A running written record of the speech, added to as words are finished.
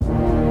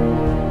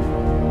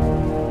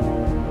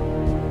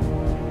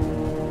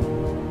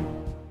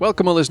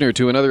Welcome, a listener,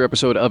 to another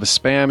episode of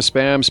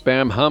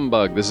Spam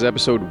Humbug. This is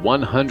episode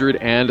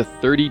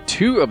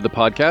 132 of the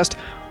podcast,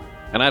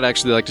 and I'd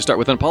actually like to start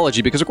with an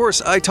apology because, of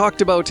course, I talked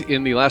about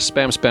in the last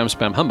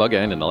Spam Humbug,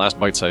 and in the last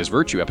Bite-Sized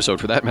Virtue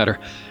episode for that matter,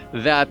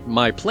 that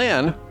my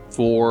plan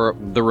for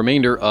the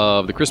remainder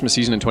of the Christmas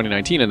season in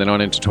 2019 and then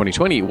on into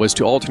 2020 was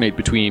to alternate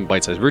between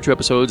Bite-Sized Virtue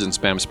episodes and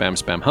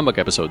Spam Humbug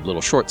episodes,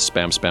 little short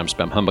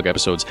Spam Humbug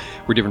episodes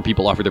where different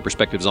people offer their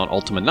perspectives on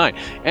Ultima 9.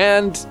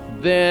 And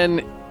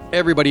then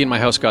everybody in my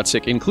house got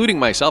sick, including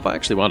myself. I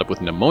actually wound up with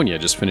pneumonia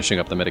just finishing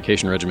up the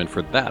medication regimen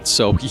for that.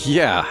 So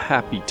yeah,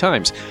 happy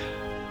times.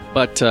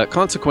 But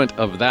consequent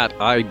of that,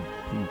 I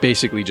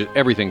basically just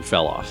everything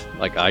fell off.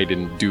 Like, I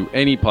didn't do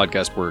any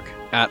podcast work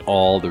at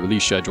all. The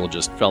release schedule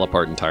just fell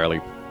apart entirely.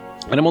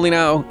 And I'm only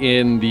now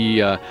in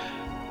the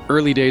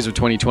early days of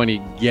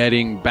 2020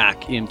 getting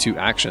back into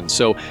action.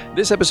 So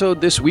this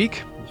episode this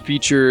week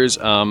features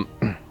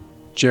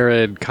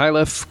Jared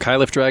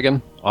Kylif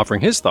Dragon,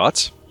 offering his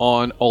thoughts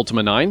on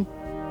Ultima 9.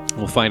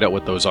 We'll find out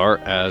what those are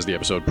as the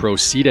episode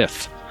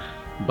proceedeth.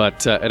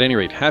 But at any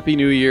rate, Happy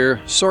New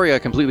Year. Sorry I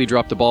completely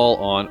dropped the ball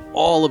on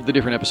all of the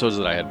different episodes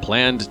that I had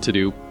planned to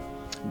do.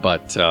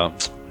 But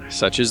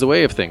such is the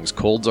way of things.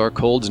 Colds are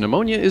colds,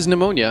 pneumonia is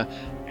pneumonia.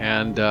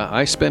 And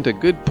I spent a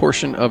good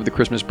portion of the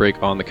Christmas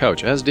break on the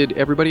couch, as did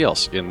everybody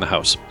else in the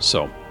house.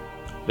 So,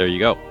 there you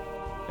go.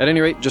 At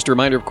any rate, just a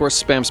reminder, of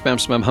course,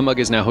 Spam Humbug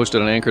is now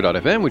hosted on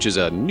Anchor.fm, which is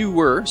a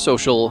newer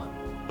social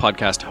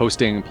podcast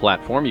hosting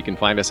platform. You can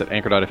find us at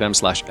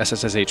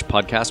anchor.fm/SSSH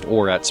podcast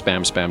or at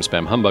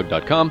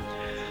spamhumbug.com.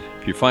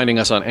 If you're finding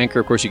us on Anchor,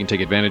 of course, you can take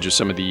advantage of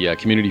some of the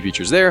community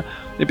features there.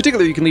 In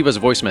particular, you can leave us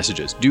voice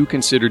messages. Do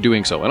consider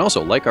doing so. And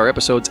also, like our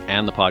episodes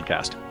and the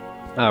podcast.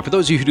 For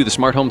those of you who do the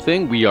smart home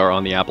thing, we are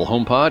on the Apple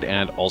HomePod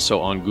and also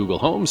on Google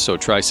Home. So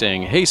try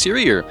saying, "Hey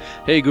Siri," or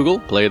 "Hey Google,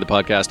 play the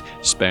podcast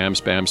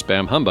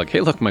Spam Humbug." Hey,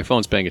 look, my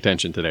phone's paying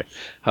attention today.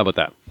 How about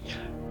that?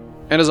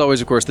 And as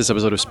always, of course, this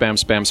episode of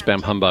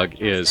Spam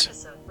Humbug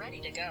is... Ready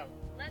to go.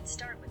 Let's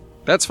start with...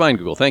 That's fine,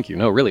 Google. Thank you.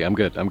 No, really, I'm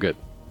good.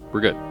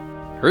 We're good.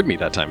 Heard me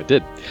that time. It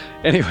did.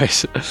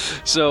 Anyways,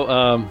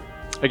 so...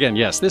 Again,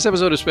 yes, this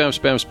episode of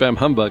Spam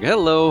Humbug,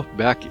 hello,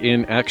 back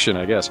in action,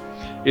 I guess,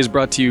 is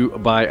brought to you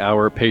by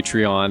our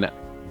Patreon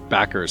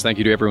backers. Thank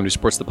you to everyone who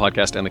supports the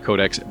podcast and the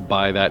Codex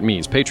by that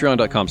means.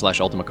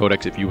 Patreon.com/Ultima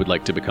Codex if you would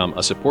like to become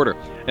a supporter.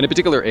 And in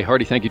particular, a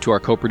hearty thank you to our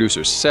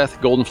co-producers, Seth,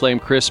 Golden Flame,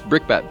 Chris,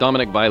 Brickbat,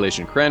 Dominic,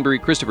 Violation, Cranberry,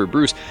 Christopher,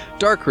 Bruce,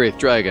 Dark Wraith,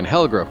 Dragon,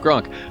 Hellgrove,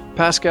 Gronk,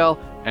 Pascal,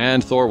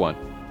 and Thor1.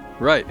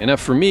 Right,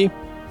 enough from me.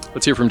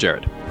 Let's hear from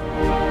Jared.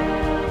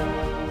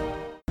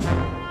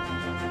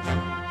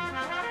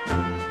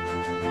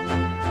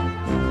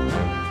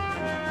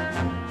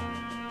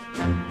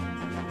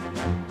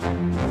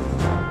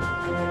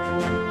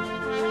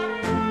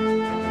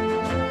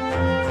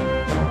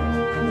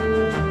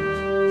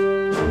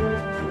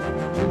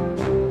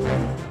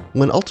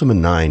 When Ultima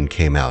 9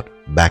 came out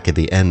back at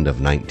the end of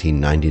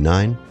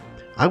 1999,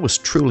 I was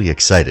truly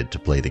excited to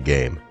play the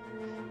game.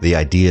 The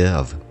idea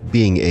of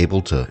being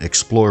able to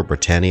explore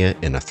Britannia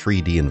in a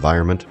 3D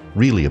environment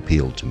really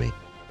appealed to me.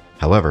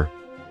 However,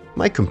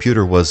 my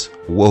computer was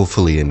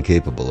woefully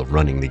incapable of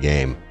running the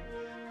game.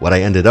 What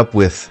I ended up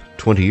with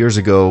 20 years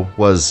ago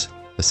was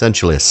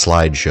essentially a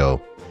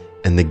slideshow,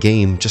 and the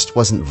game just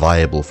wasn't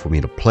viable for me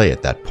to play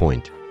at that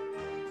point.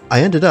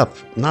 I ended up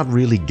not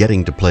really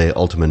getting to play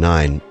Ultima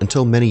 9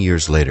 until many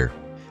years later,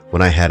 when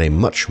I had a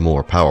much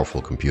more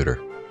powerful computer.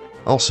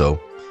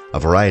 Also, a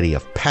variety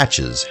of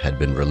patches had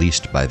been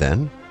released by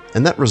then,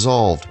 and that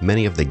resolved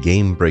many of the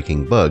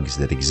game-breaking bugs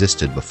that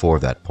existed before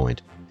that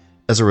point.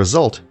 As a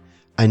result,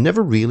 I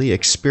never really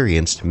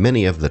experienced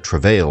many of the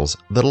travails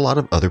that a lot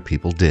of other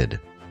people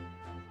did.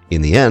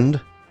 In the end,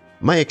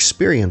 my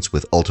experience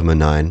with Ultima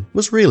 9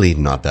 was really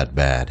not that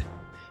bad.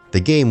 The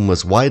game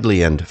was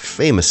widely and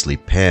famously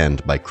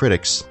panned by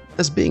critics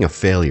as being a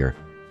failure,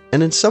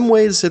 and in some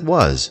ways it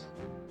was,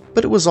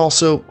 but it was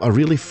also a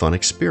really fun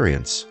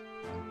experience.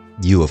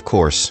 You, of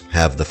course,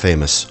 have the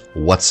famous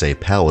 "what's a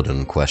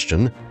paladin"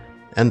 question,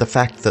 and the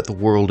fact that the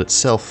world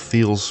itself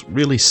feels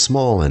really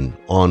small and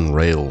on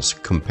rails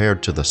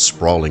compared to the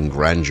sprawling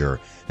grandeur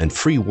and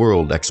free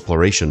world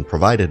exploration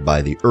provided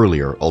by the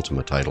earlier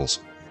Ultima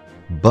titles.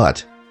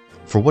 But,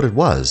 for what it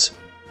was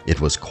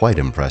quite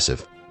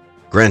impressive.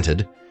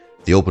 Granted,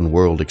 the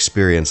open-world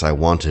experience I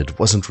wanted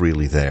wasn't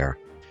really there,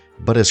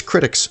 but as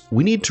critics,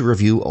 we need to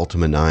review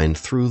Ultima 9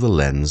 through the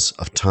lens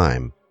of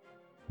time.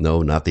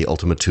 No, not the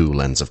Ultima 2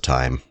 lens of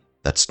time.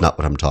 That's not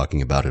what I'm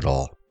talking about at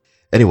all.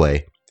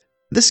 Anyway,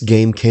 this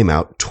game came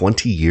out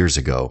 20 years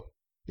ago,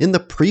 in the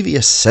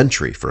previous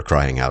century, for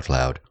crying out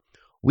loud.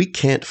 We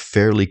can't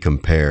fairly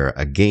compare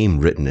a game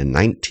written in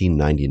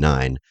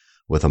 1999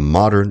 with a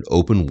modern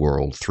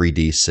open-world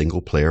 3D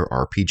single-player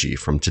RPG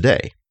from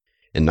today.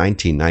 In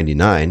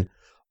 1999,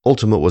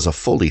 Ultima was a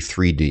fully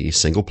 3D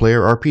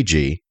single-player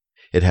RPG.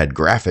 It had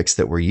graphics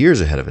that were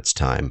years ahead of its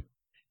time.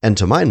 And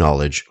to my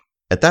knowledge,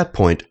 at that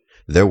point,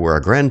 there were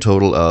a grand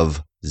total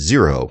of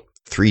 0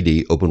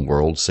 3D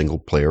open-world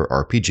single-player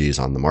RPGs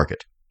on the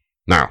market.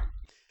 Now,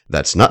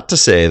 That's not to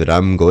say that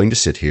I'm going to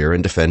sit here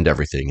and defend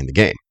everything in the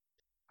game.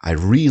 I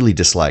really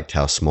disliked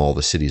how small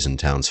the cities and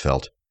towns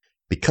felt.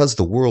 Because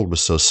the world was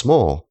so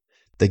small,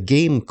 the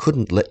game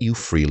couldn't let you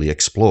freely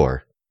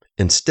explore.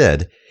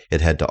 Instead,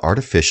 it had to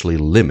artificially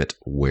limit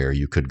where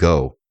you could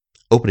go,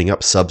 opening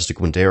up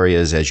subsequent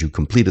areas as you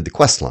completed the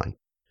questline.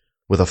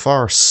 With a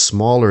far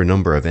smaller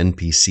number of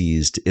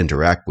NPCs to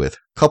interact with,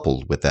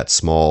 coupled with that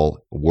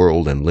small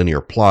world and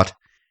linear plot,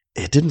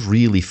 it didn't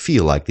really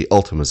feel like the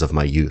Ultimas of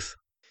my youth.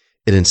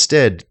 It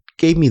instead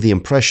gave me the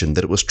impression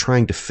that it was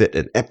trying to fit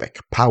an epic,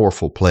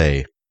 powerful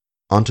play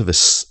onto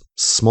this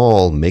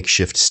small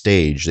makeshift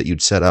stage that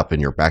you'd set up in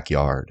your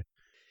backyard.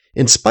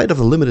 In spite of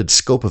the limited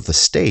scope of the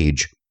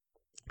stage,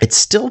 it's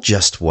still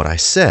just what I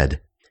said,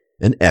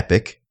 an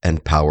epic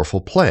and powerful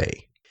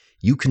play.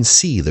 You can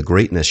see the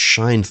greatness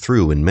shine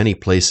through in many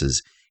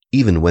places,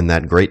 even when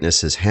that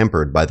greatness is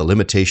hampered by the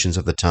limitations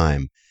of the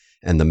time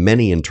and the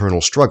many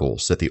internal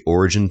struggles that the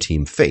Origin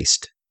team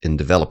faced in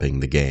developing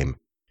the game.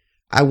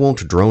 I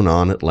won't drone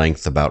on at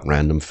length about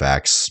random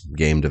facts,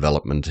 game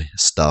development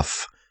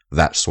stuff,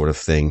 that sort of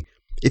thing.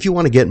 If you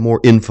want to get more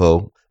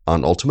info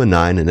on Ultima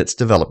 9 and its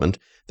development,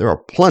 there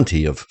are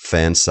plenty of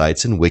fan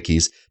sites and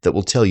wikis that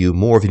will tell you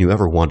more than you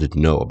ever wanted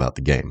to know about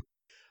the game.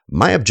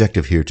 My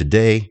objective here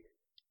today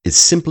is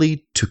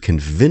simply to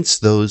convince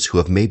those who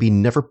have maybe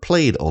never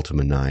played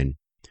Ultima 9,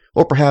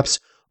 or perhaps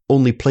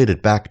only played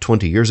it back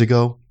 20 years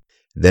ago,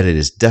 that it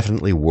is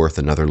definitely worth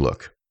another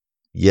look.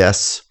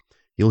 Yes,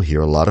 you'll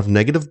hear a lot of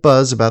negative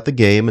buzz about the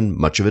game, and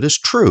much of it is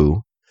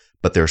true,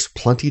 but there's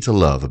plenty to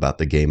love about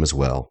the game as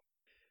well.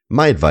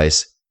 My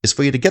advice is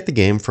for you to get the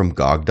game from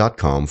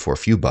GOG.com for a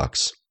few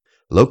bucks,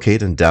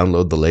 locate and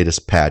download the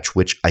latest patch,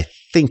 which I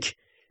think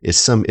is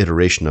some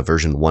iteration of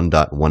version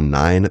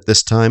 1.19 at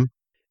this time,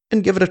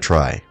 and give it a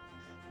try.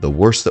 The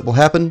worst that will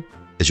happen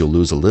is you'll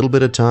lose a little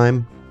bit of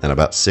time and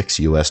about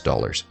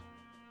 $6.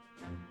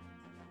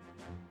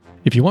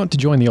 If you want to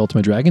join the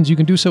Ultima Dragons, you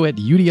can do so at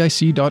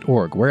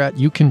udic.org, where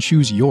you can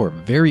choose your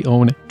very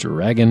own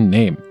dragon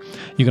name.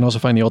 You can also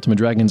find the Ultima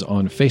Dragons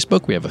on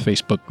Facebook. We have a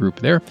Facebook group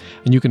there.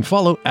 And you can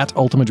follow at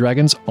Ultima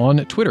Dragons on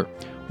Twitter,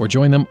 or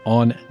join them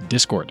on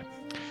Discord.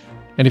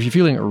 And if you're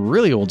feeling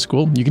really old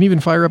school, you can even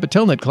fire up a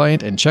Telnet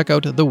client and check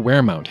out the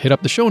Weremount. Hit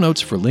up the show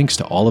notes for links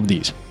to all of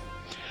these.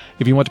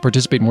 If you want to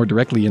participate more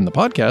directly in the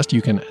podcast,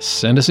 you can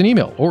send us an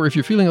email, or if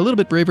you're feeling a little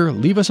bit braver,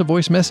 leave us a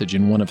voice message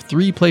in one of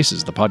 3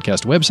 places: the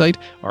podcast website,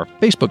 our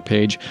Facebook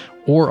page,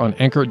 or on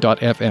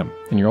anchor.fm.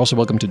 And you're also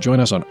welcome to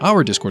join us on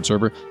our Discord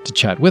server to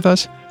chat with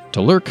us,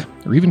 to lurk,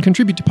 or even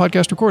contribute to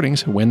podcast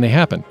recordings when they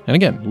happen. And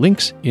again,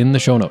 links in the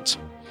show notes.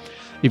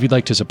 If you'd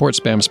like to support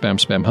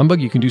Spam Humbug,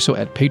 you can do so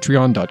at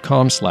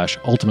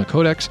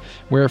patreon.com/ultimacodex,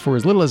 where for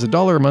as little as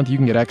 $1 a month, you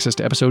can get access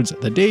to episodes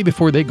the day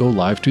before they go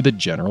live to the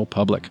general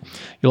public.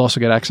 You'll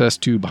also get access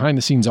to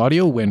behind-the-scenes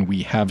audio when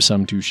we have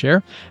some to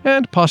share,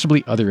 and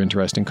possibly other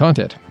interesting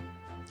content.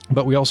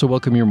 But we also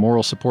welcome your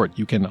moral support.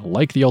 You can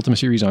like the Ultima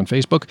series on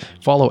Facebook,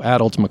 follow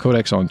at Ultima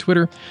Codex on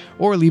Twitter,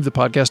 or leave the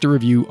podcast a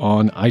review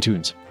on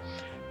iTunes.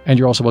 And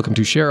you're also welcome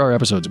to share our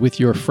episodes with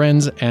your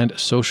friends and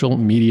social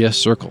media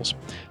circles.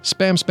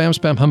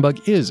 Spam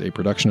Humbug is a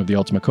production of the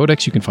Ultima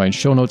Codex. You can find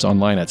show notes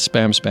online at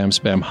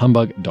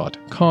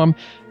spamhumbug.com.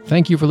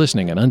 Thank you for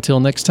listening, and until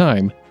next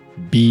time,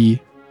 be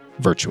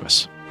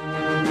virtuous.